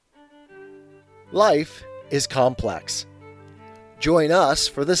Life is complex. Join us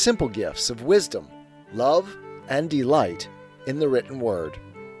for the simple gifts of wisdom, love, and delight in the written word.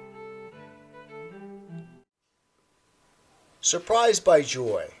 Surprised by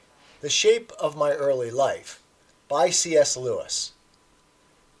Joy, The Shape of My Early Life by C.S. Lewis.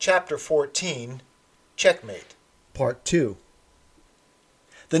 Chapter 14, Checkmate, Part 2.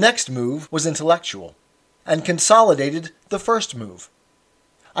 The next move was intellectual, and consolidated the first move.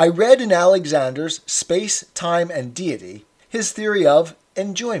 I read in Alexander's Space, Time, and Deity his theory of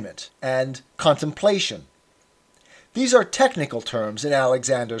enjoyment and contemplation. These are technical terms in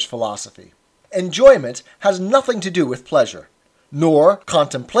Alexander's philosophy. Enjoyment has nothing to do with pleasure, nor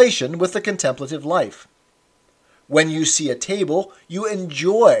contemplation with the contemplative life. When you see a table, you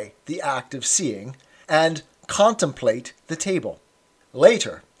enjoy the act of seeing and contemplate the table.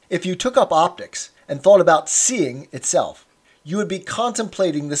 Later, if you took up optics and thought about seeing itself, you would be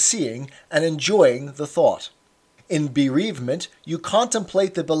contemplating the seeing and enjoying the thought. In bereavement, you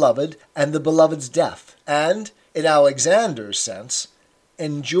contemplate the beloved and the beloved's death, and, in Alexander's sense,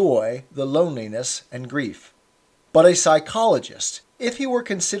 enjoy the loneliness and grief. But a psychologist, if he were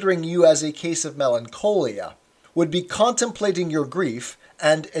considering you as a case of melancholia, would be contemplating your grief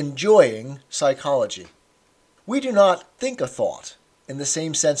and enjoying psychology. We do not think a thought in the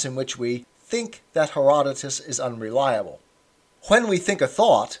same sense in which we think that Herodotus is unreliable. When we think a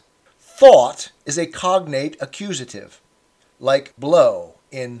thought, thought is a cognate accusative, like blow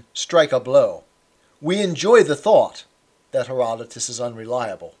in strike a blow. We enjoy the thought that Herodotus is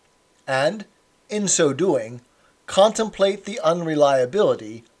unreliable, and, in so doing, contemplate the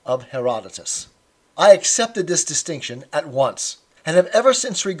unreliability of Herodotus. I accepted this distinction at once, and have ever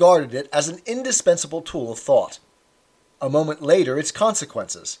since regarded it as an indispensable tool of thought. A moment later, its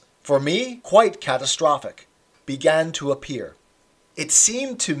consequences, for me quite catastrophic, began to appear. It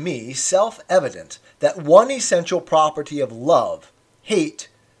seemed to me self-evident that one essential property of love, hate,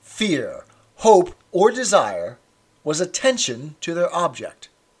 fear, hope, or desire was attention to their object.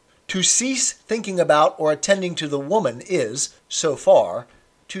 To cease thinking about or attending to the woman is, so far,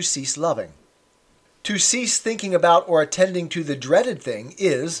 to cease loving. To cease thinking about or attending to the dreaded thing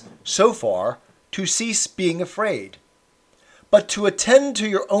is, so far, to cease being afraid. But to attend to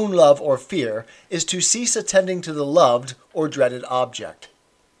your own love or fear is to cease attending to the loved or dreaded object.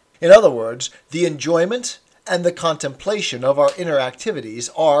 In other words, the enjoyment and the contemplation of our inner activities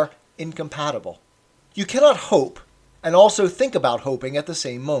are incompatible. You cannot hope and also think about hoping at the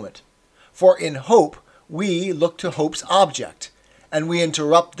same moment. For in hope, we look to hope's object, and we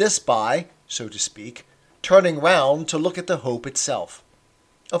interrupt this by, so to speak, turning round to look at the hope itself.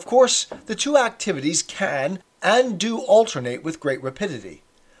 Of course, the two activities can and do alternate with great rapidity,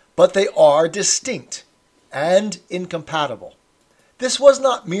 but they are distinct and incompatible. This was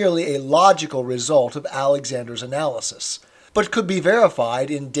not merely a logical result of Alexander's analysis, but could be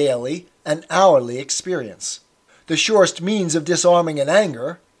verified in daily and hourly experience. The surest means of disarming an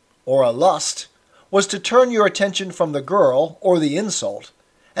anger, or a lust, was to turn your attention from the girl or the insult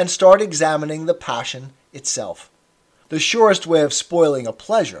and start examining the passion itself. The surest way of spoiling a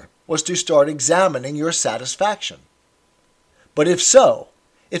pleasure was to start examining your satisfaction. But if so,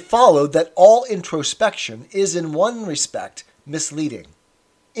 it followed that all introspection is in one respect misleading.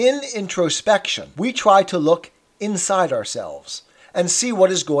 In introspection, we try to look inside ourselves and see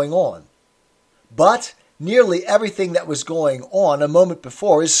what is going on. But nearly everything that was going on a moment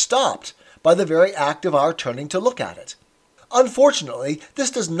before is stopped by the very act of our turning to look at it. Unfortunately,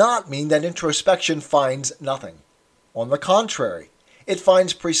 this does not mean that introspection finds nothing. On the contrary, it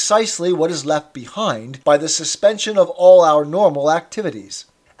finds precisely what is left behind by the suspension of all our normal activities.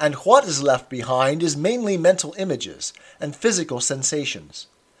 And what is left behind is mainly mental images and physical sensations.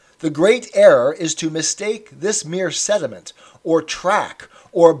 The great error is to mistake this mere sediment or track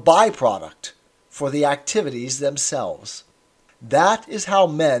or byproduct for the activities themselves. That is how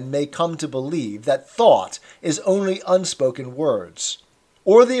men may come to believe that thought is only unspoken words,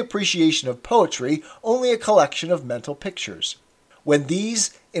 or the appreciation of poetry only a collection of mental pictures, when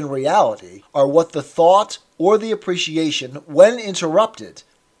these, in reality, are what the thought or the appreciation, when interrupted,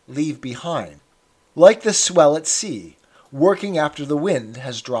 leave behind, like the swell at sea, working after the wind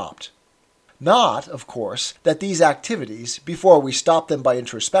has dropped. Not, of course, that these activities, before we stop them by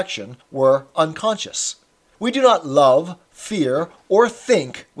introspection, were unconscious. We do not love, fear, or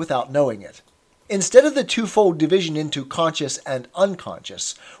think without knowing it. Instead of the twofold division into conscious and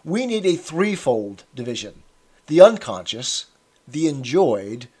unconscious, we need a threefold division: the unconscious, the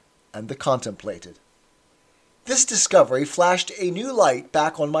enjoyed, and the contemplated. This discovery flashed a new light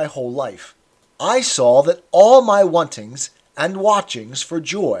back on my whole life. I saw that all my wantings and watchings for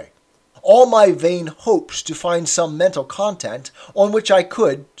joy, All my vain hopes to find some mental content on which I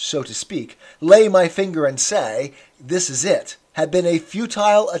could, so to speak, lay my finger and say, "This is it," had been a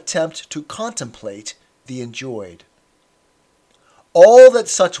futile attempt to contemplate the enjoyed. All that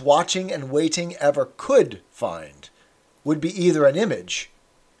such watching and waiting ever could find would be either an image,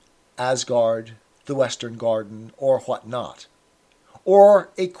 Asgard, the Western Garden, or what not, or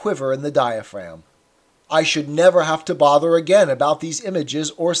a quiver in the diaphragm. I should never have to bother again about these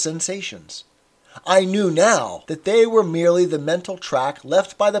images or sensations. I knew now that they were merely the mental track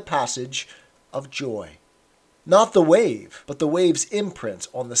left by the passage of joy. Not the wave, but the wave's imprint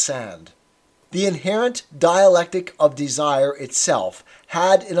on the sand. The inherent dialectic of desire itself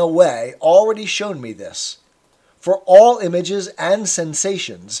had in a way already shown me this. For all images and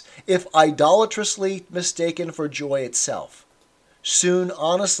sensations, if idolatrously mistaken for joy itself, soon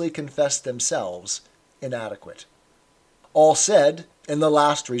honestly confess themselves inadequate. All said, in the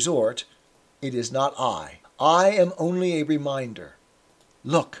last resort, it is not I. I am only a reminder.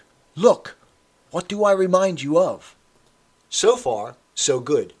 Look, look, what do I remind you of? So far, so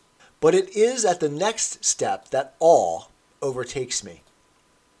good. But it is at the next step that awe overtakes me.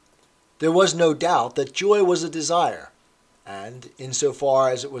 There was no doubt that joy was a desire, and insofar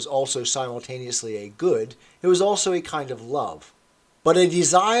as it was also simultaneously a good, it was also a kind of love. But a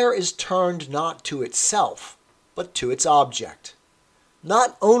desire is turned not to itself, but to its object.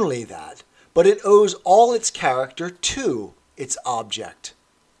 Not only that, but it owes all its character to its object.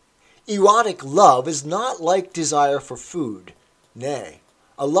 Erotic love is not like desire for food. Nay,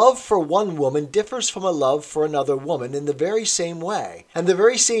 a love for one woman differs from a love for another woman in the very same way, and the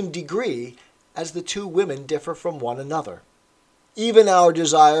very same degree as the two women differ from one another. Even our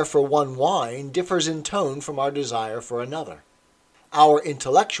desire for one wine differs in tone from our desire for another. Our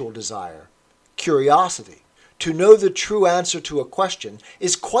intellectual desire, curiosity, to know the true answer to a question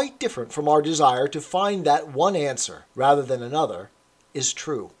is quite different from our desire to find that one answer, rather than another, is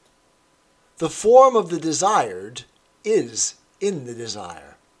true. The form of the desired is in the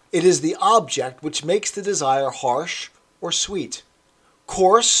desire. It is the object which makes the desire harsh or sweet,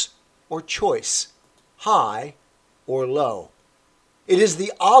 coarse or choice, high or low. It is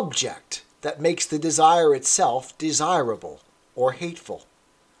the object that makes the desire itself desirable or hateful.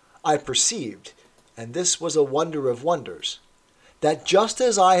 I perceived, and this was a wonder of wonders, that just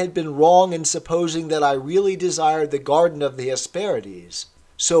as I had been wrong in supposing that I really desired the garden of the Hesperides,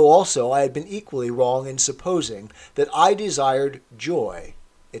 so also I had been equally wrong in supposing that I desired joy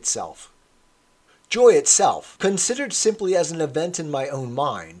itself. Joy itself, considered simply as an event in my own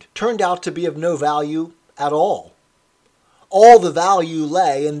mind, turned out to be of no value at all. All the value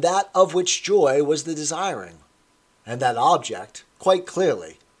lay in that of which joy was the desiring. And that object, quite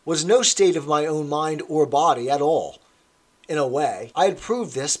clearly, was no state of my own mind or body at all. In a way, I had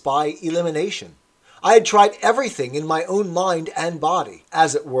proved this by elimination. I had tried everything in my own mind and body,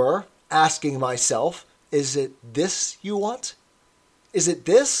 as it were, asking myself, is it this you want? Is it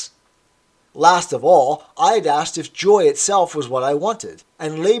this? Last of all, I had asked if joy itself was what I wanted,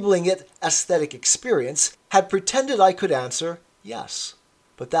 and labeling it aesthetic experience, had pretended I could answer yes.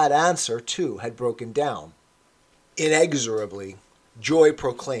 But that answer, too, had broken down. Inexorably, joy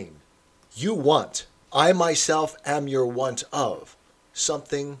proclaimed, "You want, I myself am your want of,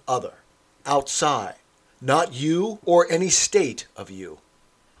 something other, outside, not you or any state of you."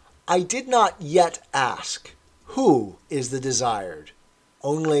 I did not yet ask, who is the desired?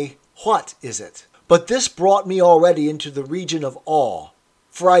 Only, what is it? But this brought me already into the region of awe,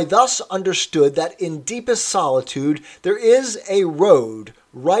 for I thus understood that in deepest solitude there is a road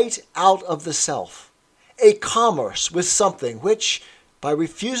right out of the self, a commerce with something which, by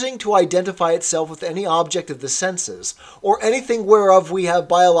refusing to identify itself with any object of the senses, or anything whereof we have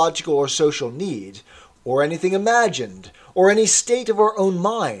biological or social need, or anything imagined, or any state of our own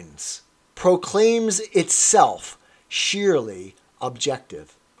minds, proclaims itself sheerly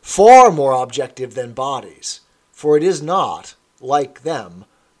objective, far more objective than bodies, for it is not, like them,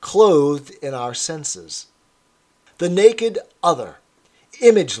 clothed in our senses. The naked other,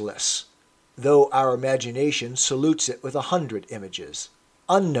 imageless, though our imagination salutes it with 100 images,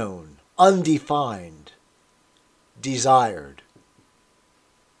 unknown, undefined, desired.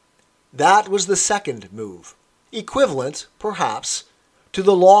 That was the second move, equivalent, perhaps, to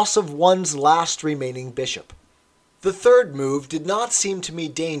the loss of one's last remaining bishop. The third move did not seem to me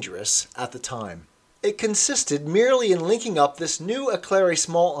dangerous at the time. It consisted merely in linking up this new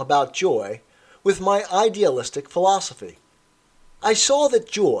éclaircissement about joy with my idealistic philosophy. I saw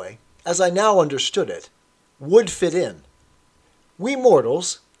that joy, as I now understood it, would fit in. We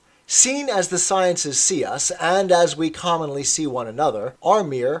mortals, seen as the sciences see us, and as we commonly see one another, are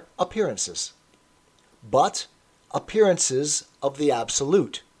mere appearances. But appearances of the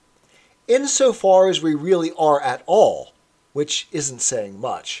absolute. Insofar as we really are at all, which isn't saying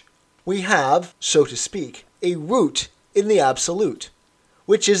much, we have, so to speak, a root in the absolute,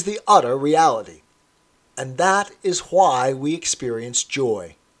 which is the utter reality. And that is why we experience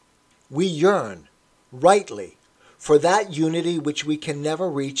joy. We yearn, rightly, for that unity which we can never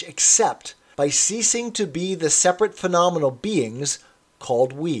reach except by ceasing to be the separate phenomenal beings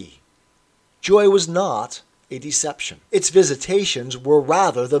called we. Joy was not a deception. Its visitations were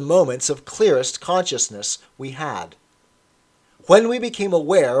rather the moments of clearest consciousness we had. When we became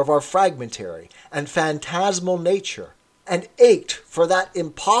aware of our fragmentary and phantasmal nature, and ached for that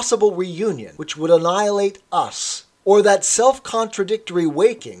impossible reunion which would annihilate us, or that self-contradictory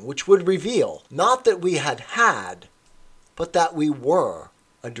waking which would reveal not that we had, but that we were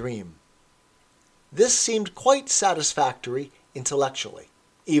a dream. This seemed quite satisfactory intellectually,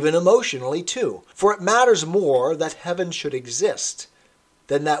 even emotionally too, for it matters more that heaven should exist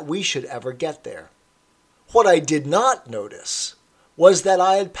than that we should ever get there. What I did not notice was that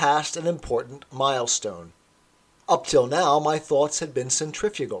I had passed an important milestone. Up till now, my thoughts had been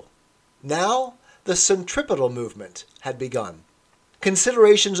centrifugal. Now, the centripetal movement had begun.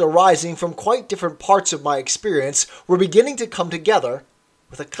 Considerations arising from quite different parts of my experience were beginning to come together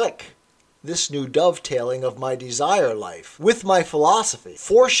with a click. This new dovetailing of my desire life with my philosophy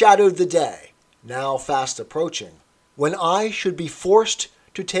foreshadowed the day, now fast approaching, when I should be forced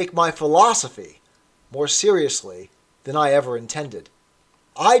to take my philosophy more seriously than I ever intended.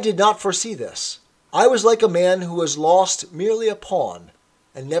 I did not foresee this. I was like a man who has lost merely a pawn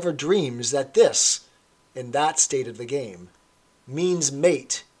and never dreams that this, in that state of the game, means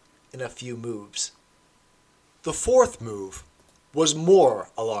mate in a few moves. The fourth move was more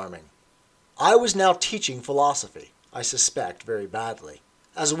alarming. I was now teaching philosophy, I suspect very badly,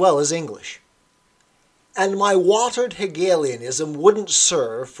 as well as English. And my watered Hegelianism wouldn't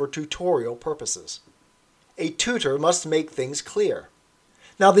serve for tutorial purposes. A tutor must make things clear.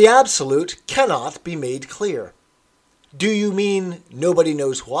 Now the absolute cannot be made clear. Do you mean nobody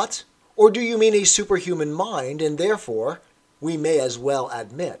knows what? Or do you mean a superhuman mind, and therefore, we may as well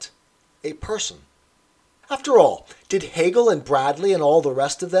admit, a person? After all, did Hegel and Bradley and all the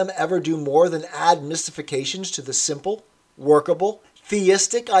rest of them ever do more than add mystifications to the simple, workable,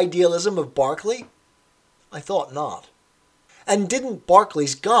 theistic idealism of Berkeley? I thought not. And didn't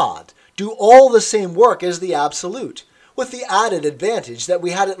Berkeley's God do all the same work as the absolute, with the added advantage that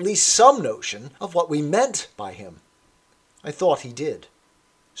we had at least some notion of what we meant by him? I thought he did.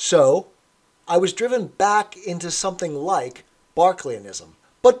 So, I was driven back into something like Berkeleyanism,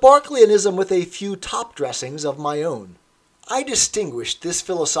 but Berkeleyanism with a few top dressings of my own. I distinguished this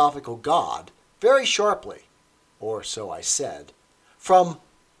philosophical God very sharply, or so I said, from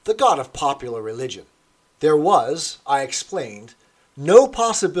the God of popular religion. There was, I explained, no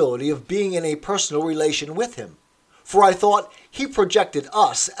possibility of being in a personal relation with him, for I thought he projected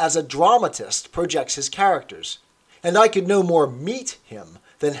us as a dramatist projects his characters, and I could no more meet him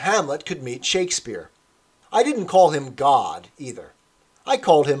than Hamlet could meet Shakespeare. I didn't call him God, either. I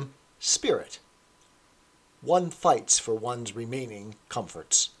called him Spirit. One fights for one's remaining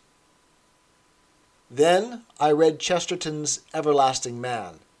comforts. Then I read Chesterton's Everlasting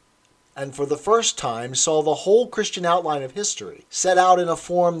Man, and for the first time saw the whole Christian outline of history set out in a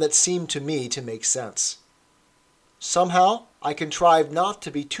form that seemed to me to make sense. Somehow, I contrived not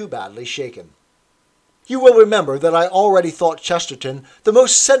to be too badly shaken. You will remember that I already thought Chesterton the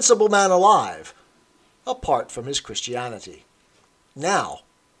most sensible man alive, apart from his Christianity. Now,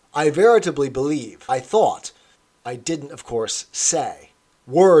 I veritably believe, I thought, I didn't of course say,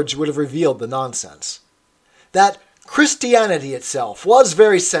 words would have revealed the nonsense, that Christianity itself was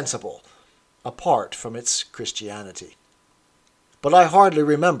very sensible, apart from its Christianity. But I hardly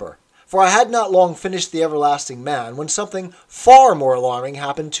remember, for I had not long finished The Everlasting Man when something far more alarming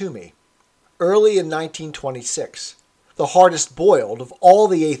happened to me. Early in 1926, the hardest boiled of all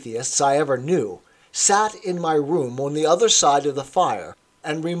the atheists I ever knew sat in my room on the other side of the fire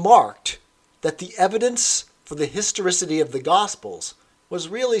and remarked that the evidence for the historicity of the Gospels was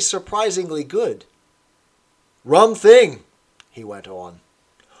really surprisingly good. "Rum thing," he went on.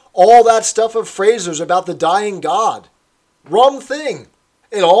 "All that stuff of Fraser's about the dying God. Rum thing.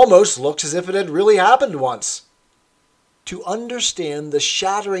 It almost looks as if it had really happened once." To understand the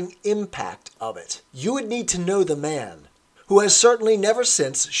shattering impact of it, you would need to know the man, who has certainly never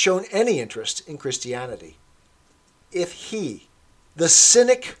since shown any interest in Christianity. If he, the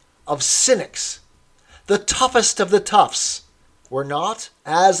cynic of cynics, the toughest of the toughs, were not,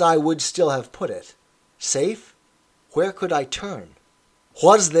 as I would still have put it, safe, where could I turn?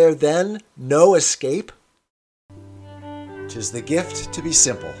 Was there then no escape? 'Tis the gift to be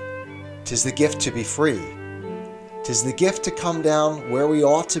simple, 'tis the gift to be free, 'tis the gift to come down where we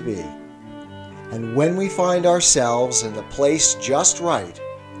ought to be. And when we find ourselves in the place just right,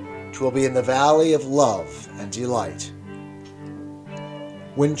 'twill be in the valley of love and delight.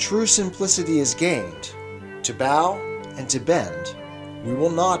 When true simplicity is gained, to bow and to bend, we will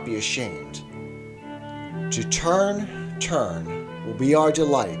not be ashamed. To turn will be our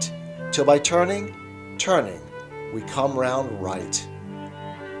delight, till by turning, we come round right.